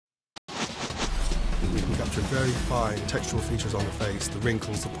We can capture very fine textual features on the face, the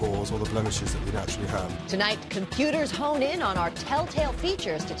wrinkles, the pores, or the blemishes that we naturally have. Tonight, computers hone in on our telltale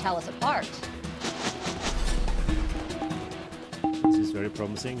features to tell us apart. This is very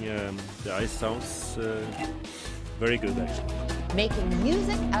promising. The ice sounds very good, actually. Making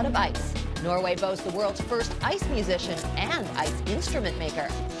music out of ice. Norway boasts the world's first ice musician and ice instrument maker.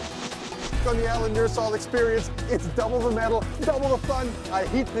 On the Alan Nursall experience, it's double the metal, double the fun. I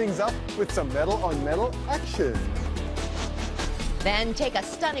heat things up with some metal-on-metal action. Then take a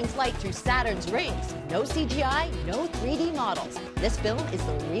stunning flight through Saturn's rings. No CGI, no 3D models. This film is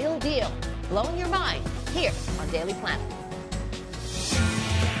the real deal. Blowing your mind here on Daily Planet.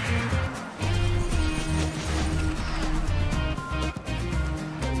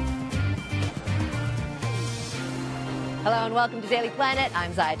 Hello and welcome to Daily Planet.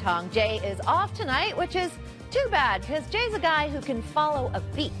 I'm Zai Tong. Jay is off tonight, which is too bad because Jay's a guy who can follow a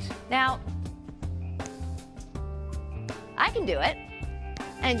beat. Now, I can do it,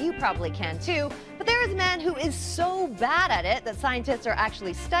 and you probably can too, but there is a man who is so bad at it that scientists are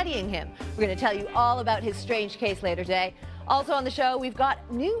actually studying him. We're going to tell you all about his strange case later today. Also on the show, we've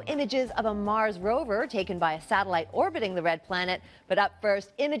got new images of a Mars rover taken by a satellite orbiting the red planet. But up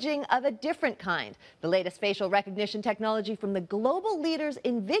first, imaging of a different kind. The latest facial recognition technology from the global leaders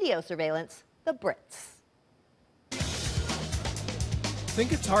in video surveillance, the Brits.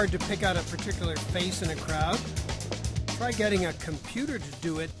 Think it's hard to pick out a particular face in a crowd? Try getting a computer to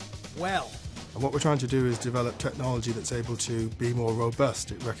do it well. And what we're trying to do is develop technology that's able to be more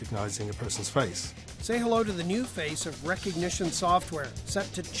robust at recognizing a person's face. Say hello to the new face of recognition software, set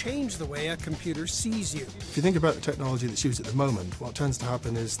to change the way a computer sees you. If you think about the technology that's used at the moment, what tends to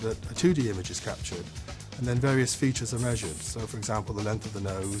happen is that a 2D image is captured and then various features are measured. So, for example, the length of the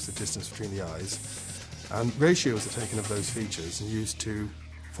nose, the distance between the eyes, and ratios are taken of those features and used to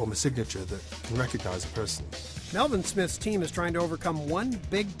form a signature that can recognize a person. Melvin Smith's team is trying to overcome one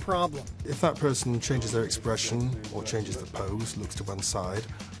big problem. If that person changes their expression or changes the pose, looks to one side,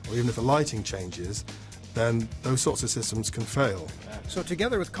 or even if the lighting changes, then those sorts of systems can fail. So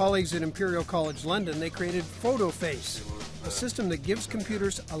together with colleagues at Imperial College London, they created PhotoFace, a system that gives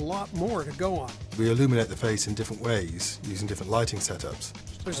computers a lot more to go on. We illuminate the face in different ways, using different lighting setups.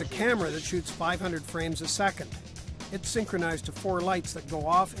 There's a camera that shoots 500 frames a second. It's synchronized to 4 lights that go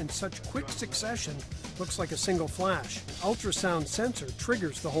off in such quick succession, looks like a single flash. An ultrasound sensor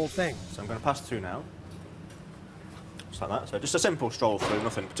triggers the whole thing. So I'm going to pass through now. Just like that. So just a simple stroll through,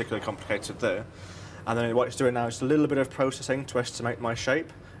 nothing particularly complicated there. And then what it's doing now is a little bit of processing to estimate my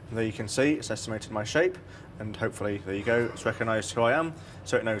shape. And there you can see it's estimated my shape. And hopefully, there you go, it's recognised who I am,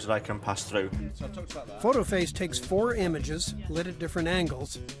 so it knows that I can pass through. PhotoFace takes 4 images, lit at different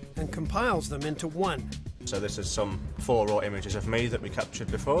angles, and compiles them into one. So this is some 4 raw images of me that we captured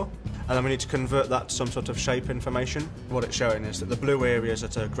before. And then we need to convert that to some sort of shape information. What it's showing is that the blue areas are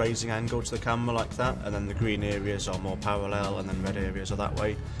at a grazing angle to the camera like that, and then the green areas are more parallel, and then red areas are that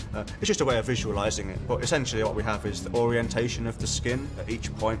way. It's just a way of visualising it, but essentially what we have is the orientation of the skin at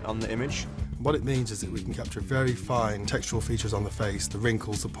each point on the image. What it means is that we can capture very fine textual features on the face, the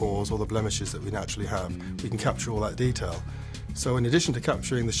wrinkles, the pores, or the blemishes that we naturally have. We can capture all that detail. So in addition to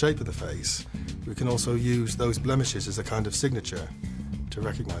capturing the shape of the face, we can also use those blemishes as a kind of signature to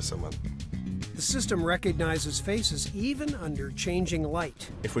recognize someone. The system recognizes faces even under changing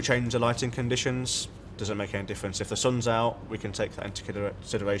light. If we change the lighting conditions, doesn't make any difference. If the sun's out, we can take that into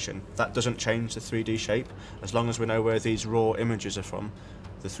consideration. That doesn't change the 3D shape. As long as we know where these raw images are from,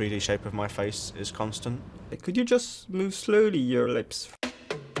 the 3D shape of my face is constant. Could you just move slowly your lips?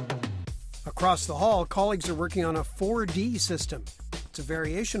 Across the hall, colleagues are working on a 4D system. It's a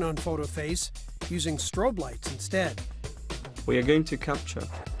variation on PhotoFace, using strobe lights instead. We are going to capture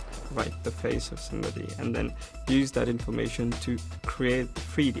the face of somebody and then use that information to create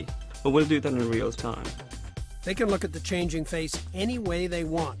 3D. But we'll do that in real time. They can look at the changing face any way they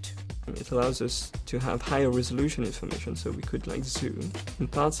want. It allows us to have higher resolution information, so we could zoom in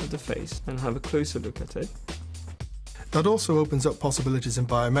parts of the face and have a closer look at it. That also opens up possibilities in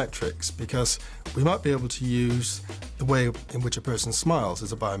biometrics, because we might be able to use the way in which a person smiles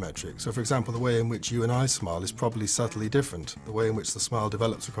as a biometric. So, for example, the way in which you and I smile is probably subtly different, the way in which the smile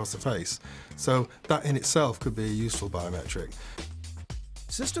develops across the face. So that in itself could be a useful biometric.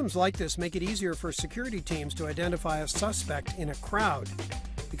 Systems like this make it easier for security teams to identify a suspect in a crowd,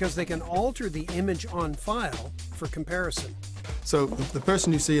 because they can alter the image on file for comparison. So the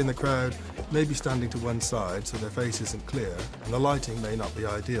person you see in the crowd may be standing to one side, so their face isn't clear, and the lighting may not be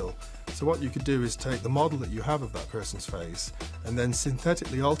ideal. So what you could do is take the model that you have of that person's face and then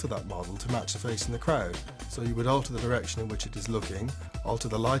synthetically alter that model to match the face in the crowd. So you would alter the direction in which it is looking, alter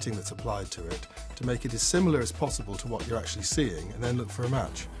the lighting that's applied to it, to make it as similar as possible to what you're actually seeing, and then look for a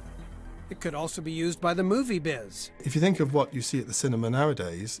match. It could also be used by the movie biz. If you think of what you see at the cinema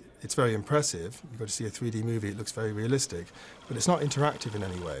nowadays, it's very impressive. You go to see a 3D movie, it looks very realistic, but it's not interactive in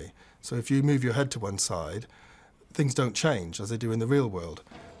any way. So if you move your head to one side, things don't change as they do in the real world.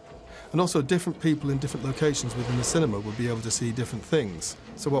 And also different people in different locations within the cinema will be able to see different things.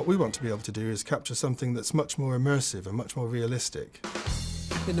 So what we want to be able to do is capture something that's much more immersive and much more realistic.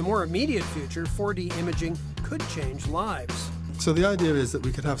 In the more immediate future, 4D imaging could change lives. So the idea is that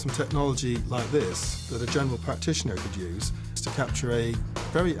we could have some technology like this that a general practitioner could use to capture a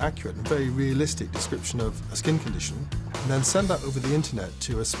very accurate and very realistic description of a skin condition, and then send that over the internet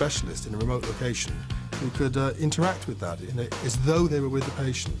to a specialist in a remote location who could interact with that as though they were with the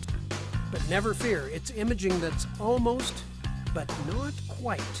patient. But never fear, it's imaging that's almost, but not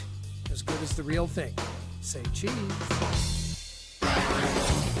quite, as good as the real thing. Say cheese.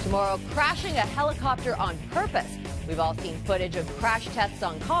 Tomorrow, crashing a helicopter on purpose. We've all seen footage of crash tests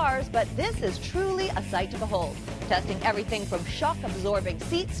on cars, but this is truly a sight to behold. Testing everything from shock-absorbing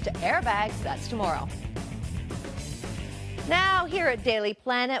seats to airbags. That's tomorrow. Now, here at Daily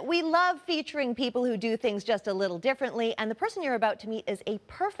Planet, we love featuring people who do things just a little differently, and the person you're about to meet is a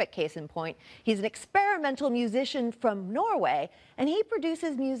perfect case in point. He's an experimental musician from Norway, and he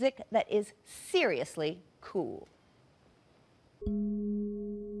produces music that is seriously cool.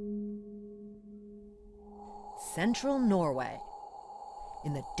 Central Norway.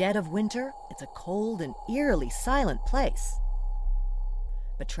 In the dead of winter, it's a cold and eerily silent place.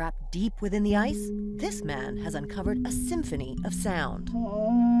 But trapped deep within the ice, this man has uncovered a symphony of sound.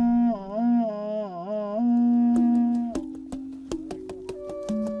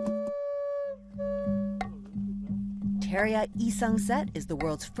 Terje Isangset is the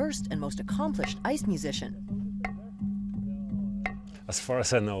world's first and most accomplished ice musician. As far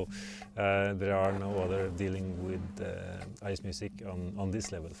as I know, there are no other dealing with ice music on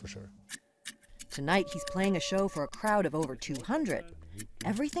this level for sure. Tonight he's playing a show for a crowd of over 200.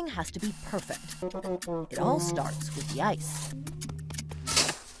 Everything has to be perfect. It all starts with the ice.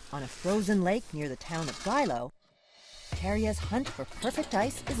 On a frozen lake near the town of Geilo, Terje's hunt for perfect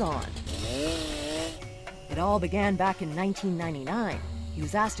ice is on. It all began back in 1999. He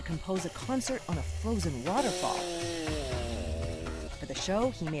was asked to compose a concert on a frozen waterfall. For the show,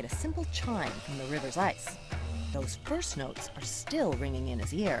 he made a simple chime from the river's ice. Those first notes are still ringing in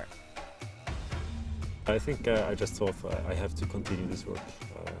his ear. I think I just thought I have to continue this work.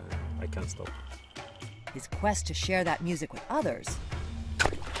 I can't stop. His quest to share that music with others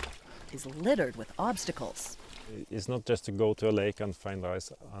is littered with obstacles. It's not just to go to a lake and find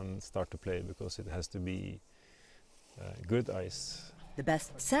ice and start to play, because it has to be good ice. The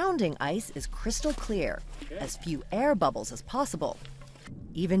best sounding ice is crystal clear, as few air bubbles as possible.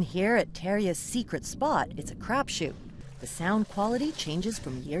 Even here at Terje's secret spot, it's a crapshoot. The sound quality changes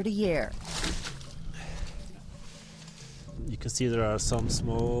from year to year. You can see there are some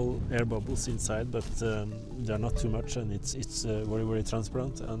small air bubbles inside, but they're not too much, and it's very, very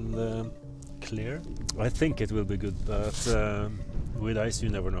transparent and clear. I think it will be good, but with ice you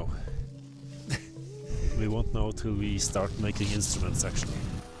never know. We won't know till we start making instruments, actually.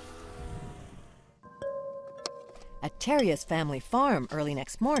 At Terje's family farm early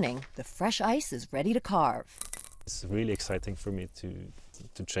next morning, the fresh ice is ready to carve. It's really exciting for me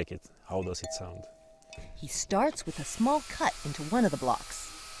to check it. How does it sound? He starts with a small cut into one of the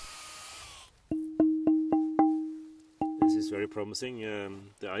blocks. This is very promising.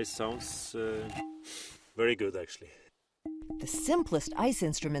 The ice sounds very good, actually. The simplest ice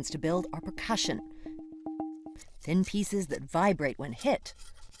instruments to build are percussion. Thin pieces that vibrate when hit.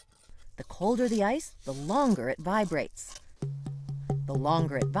 The colder the ice, the longer it vibrates. The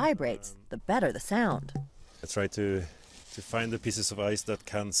longer it vibrates, the better the sound. I try to find the pieces of ice that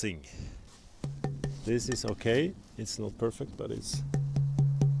can sing. This is okay. It's not perfect, but it's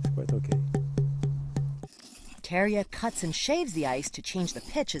quite okay. Terje cuts and shaves the ice to change the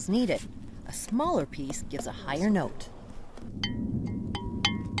pitch as needed. A smaller piece gives a higher note.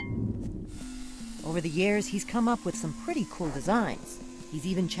 Over the years, he's come up with some pretty cool designs. He's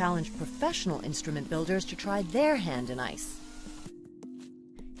even challenged professional instrument builders to try their hand in ice.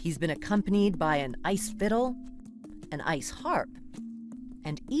 He's been accompanied by an ice fiddle, an ice harp,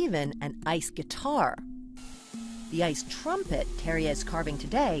 and even an ice guitar. The ice trumpet Terje is carving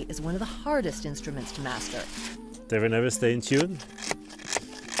today is one of the hardest instruments to master. They will never stay in tune,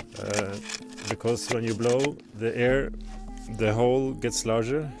 because when you blow the air, the hole gets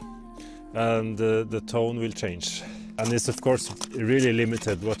larger and the tone will change. And it's of course really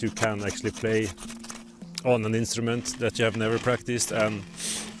limited what you can actually play on an instrument that you have never practiced and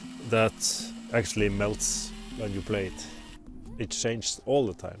that actually melts when you play it. It changes all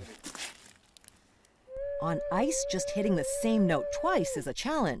the time. On ice, just hitting the same note twice is a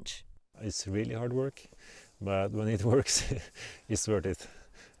challenge. It's really hard work, but when it works, it's worth it,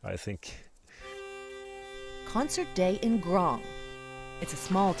 I think. Concert day in Grong. It's a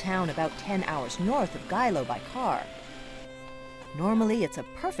small town about 10 hours north of Geilo by car. Normally, it's a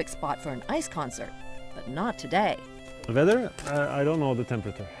perfect spot for an ice concert, but not today. The weather? I don't know the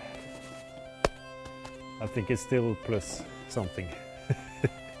temperature. I think it's still plus something.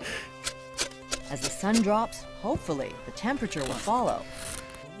 As the sun drops, hopefully, the temperature will follow.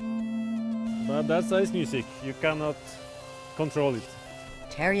 But that's ice music. You cannot control it.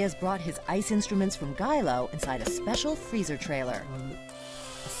 Terje's brought his ice instruments from Geilo inside a special freezer trailer.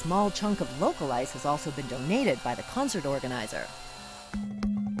 A small chunk of local ice has also been donated by the concert organizer.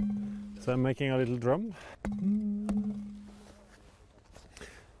 So I'm making a little drum.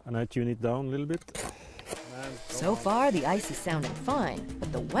 And I tune it down a little bit. So far, the ice is sounding fine,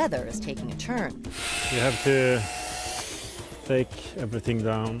 but the weather is taking a turn. You have to take everything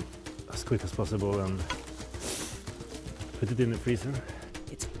down as quick as possible and put it in the freezer.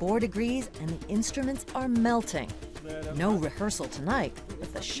 It's 4 degrees and the instruments are melting. No rehearsal tonight,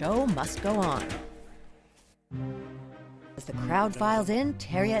 but the show must go on. As the crowd files in,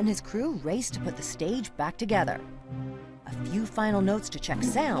 Terje and his crew race to put the stage back together. A few final notes to check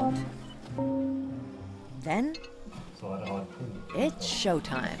sound. Then, it's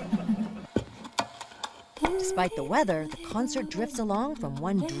showtime. Despite the weather, the concert drifts along from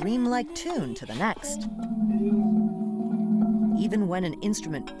one dreamlike tune to the next. Even when an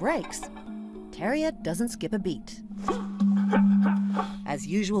instrument breaks, Terje doesn't skip a beat. As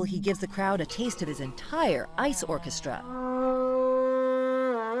usual, he gives the crowd a taste of his entire ice orchestra.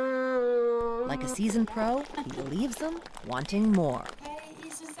 Like a seasoned pro, he leaves them wanting more.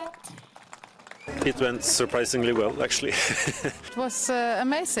 It went surprisingly well, actually. It was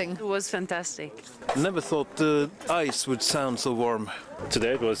amazing. It was fantastic. Never thought the ice would sound so warm.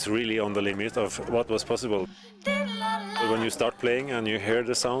 Today it was really on the limit of what was possible. When you start playing and you hear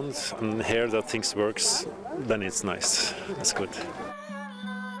the sound and hear that things works, then it's nice. It's good.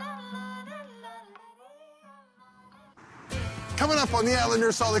 Coming up on the Alan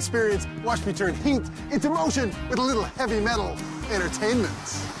Nursall Experience, watch me turn heat into motion with a little heavy metal entertainment.